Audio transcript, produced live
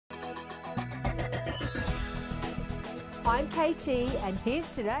I'm KT and here's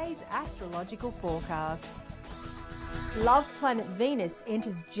today's astrological forecast. Love planet Venus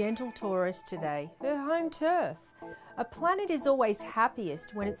enters gentle Taurus today, her home turf. A planet is always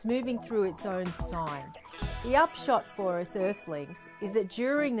happiest when it's moving through its own sign. The upshot for us Earthlings is that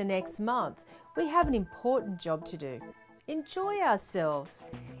during the next month we have an important job to do. Enjoy ourselves,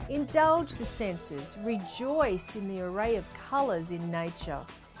 indulge the senses, rejoice in the array of colours in nature.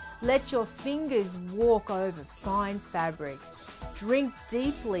 Let your fingers walk over fine fabrics. Drink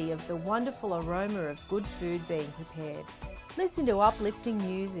deeply of the wonderful aroma of good food being prepared. Listen to uplifting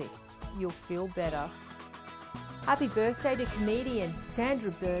music. You'll feel better. Happy birthday to comedian Sandra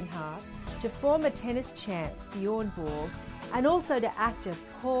Bernhardt, to former tennis champ Bjorn Borg, and also to actor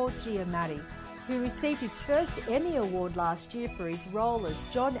Paul Giamatti, who received his first Emmy Award last year for his role as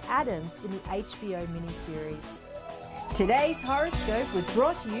John Adams in the HBO miniseries. Today's horoscope was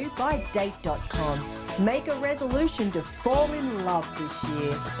brought to you by Date.com. Make a resolution to fall in love this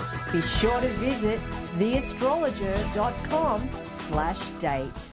year. Be sure to visit theastrologer.com/date.